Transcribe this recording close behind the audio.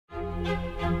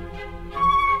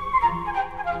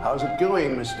How's it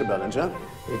going, Mr. Bellinger?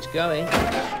 It's going.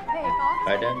 Hey, Bob.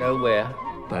 I don't know where,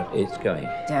 but it's going.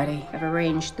 Daddy, I've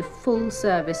arranged the full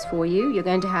service for you. You're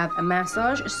going to have a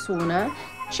massage, a sauna,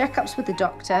 checkups with the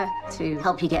doctor to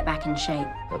help you get back in shape.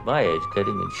 At my age,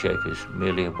 getting in shape is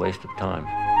merely a waste of time.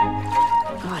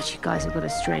 God, you guys have got a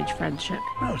strange friendship.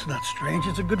 No, it's not strange.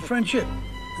 It's a good friendship.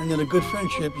 And in a good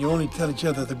friendship, you only tell each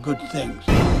other the good things.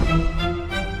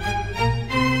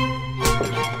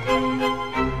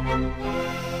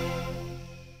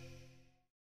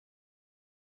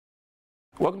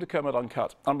 Welcome to Kermode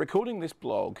Uncut. I'm recording this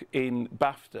blog in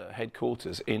BAFTA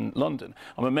headquarters in London.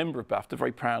 I'm a member of BAFTA,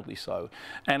 very proudly so.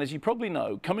 And as you probably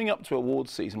know, coming up to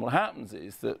awards season, what happens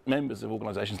is that members of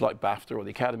organisations like BAFTA or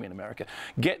the Academy in America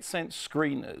get sent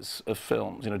screeners of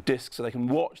films, discs, so they can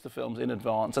watch the films in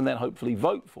advance and then hopefully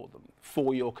vote for them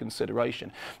for your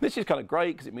consideration. This is kind of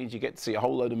great because it means you get to see a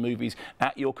whole load of movies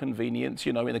at your convenience,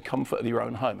 in the comfort of your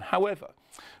own home. However,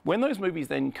 when those movies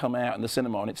then come out in the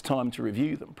cinema and it's time to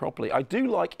review them properly, I do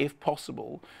like, if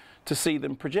possible, to see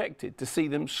them projected, to see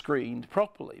them screened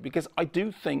properly, because I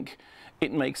do think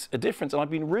it makes a difference. And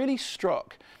I've been really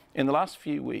struck in the last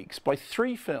few weeks by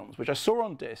 3 films which I saw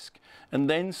on disc and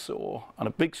then saw on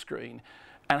a big screen,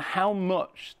 and how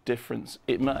much difference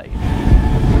it made.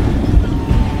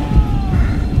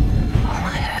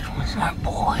 My dad was my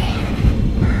boy,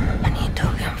 and he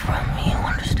took him from me, you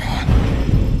understand?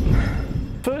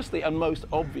 Firstly, and most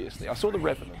obviously, I saw The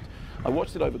Revenant. I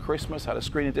watched it over Christmas, had a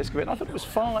screening disc of it, and I thought it was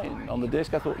fine on the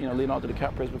disc. I thought, Leonardo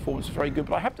DiCaprio's performance was very good,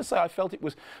 but I have to say I felt it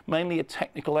was mainly a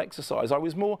technical exercise. I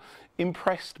was more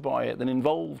impressed by it than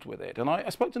involved with it. And I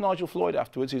spoke to Nigel Floyd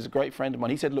afterwards, who's a great friend of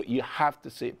mine. He said, look, you have to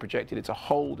see it projected. It's a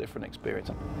whole different experience.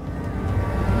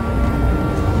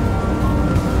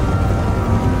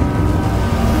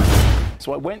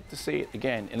 So I went to see it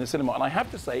again in the cinema, and I have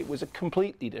to say it was a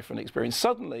completely different experience.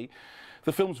 Suddenly,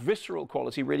 the film's visceral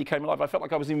quality really came alive. I felt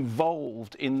like I was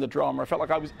involved in the drama. I felt like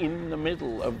I was in the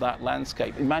middle of that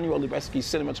landscape. Emmanuel Lubezki's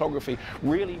cinematography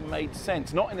really made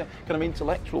sense, not in a kind of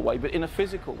intellectual way, but in a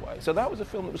physical way. So that was a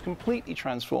film that was completely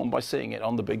transformed by seeing it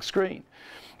on the big screen.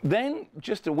 Then,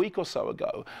 just a week or so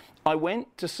ago, I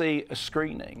went to see a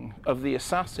screening of The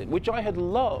Assassin, which I had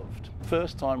loved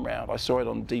first time round. I saw it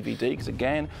on DVD because,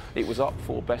 again, it was up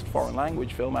for Best Foreign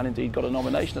Language Film and indeed got a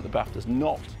nomination at the BAFTAs,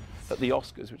 not at the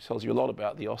Oscars, which tells you a lot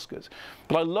about the Oscars.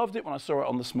 But I loved it when I saw it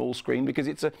on the small screen because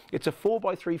it's a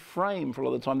 4:3 frame for a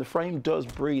lot of the time. The frame does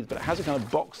breathe, but it has a kind of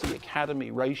boxy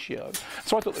Academy ratio.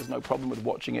 So I thought there's no problem with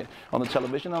watching it on the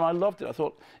television, and I loved it. I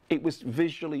thought it was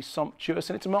visually sumptuous,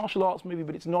 and it's a martial arts movie,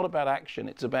 but it's not about action.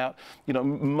 It's about,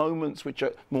 moments which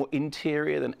are more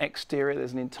interior than exterior.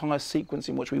 There's an entire sequence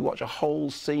in which we watch a whole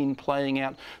scene playing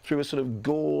out through a sort of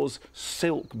gauze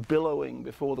silk billowing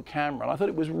before the camera, and I thought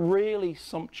it was really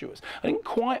sumptuous. I didn't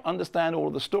quite understand all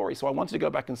of the story, so I wanted to go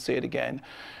back and see it again.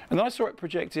 And then I saw it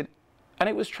projected, and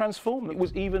it was transformed. It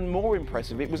was even more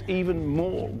impressive. It was even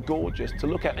more gorgeous to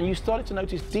look at. And you started to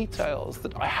notice details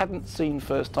that I hadn't seen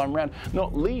first time round,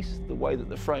 not least the way that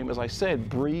the frame, as I said,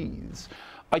 breathes.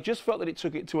 I just felt that it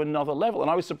took it to another level. And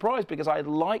I was surprised because I had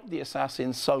liked The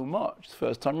Assassin so much the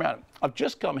first time round. I've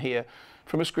just come here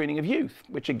from a screening of Youth,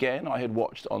 which again I had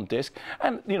watched on disc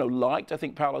and liked. I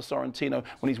think Paolo Sorrentino,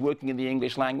 when he's working in the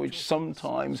English language,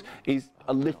 sometimes is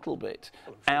a little bit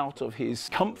out of his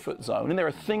comfort zone, and there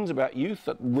are things about Youth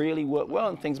that really work well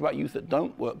and things about Youth that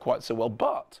don't work quite so well.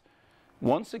 But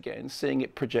once again, seeing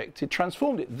it projected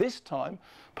transformed it, this time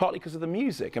partly because of the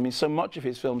music. I mean, so much of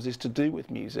his films is to do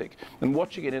with music, and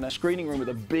watching it in a screening room with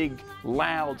a big,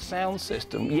 loud sound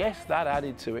system, yes, that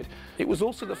added to it. It was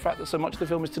also the fact that so much of the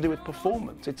film is to do with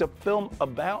performance. It's a film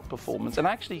about performance, and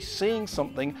actually seeing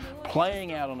something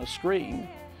playing out on a screen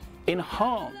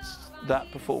enhanced that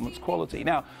performance quality.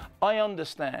 Now, I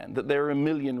understand that there are a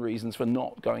million reasons for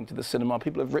not going to the cinema.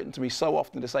 People have written to me so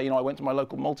often to say, I went to my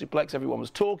local multiplex, everyone was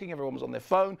talking, everyone was on their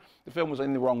phone, the film was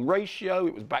in the wrong ratio,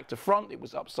 it was back to front, it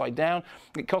was upside down,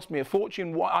 it cost me a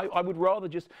fortune. I would rather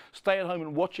just stay at home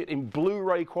and watch it in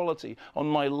Blu-ray quality on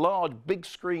my large, big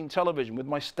screen television with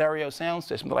my stereo sound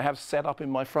system that I have set up in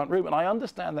my front room, and I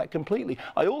understand that completely.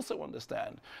 I also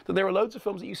understand that there are loads of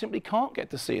films that you simply can't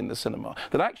get to see in the cinema,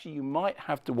 that actually you might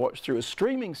have to watch through a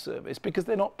streaming service because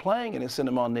they're not playing in a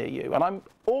cinema near you, and I'm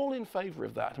all in favour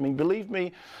of that. I mean, believe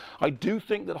me, I do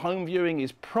think that home viewing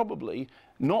is probably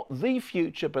not the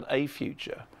future, but a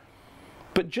future.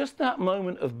 But just that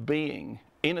moment of being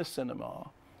in a cinema,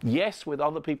 yes, with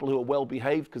other people who are well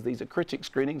behaved, because these are critic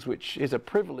screenings, which is a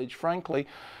privilege, frankly,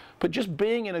 but just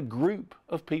being in a group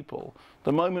of people,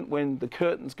 the moment when the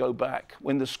curtains go back,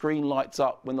 when the screen lights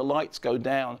up, when the lights go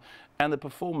down, and the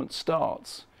performance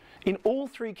starts, In all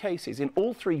three cases, in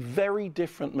all three very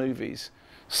different movies,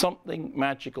 something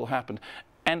magical happened.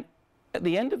 And at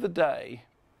the end of the day,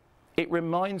 it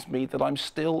reminds me that I'm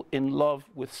still in love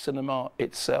with cinema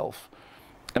itself.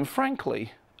 And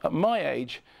frankly, at my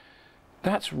age,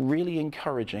 that's really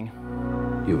encouraging.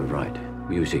 You were right.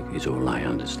 Music is all I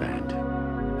understand.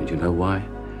 And you know why?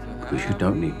 Because you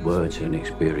don't need words and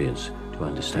experience to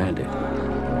understand it.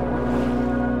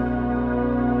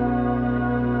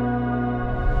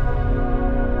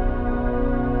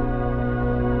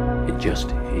 It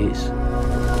just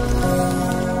is.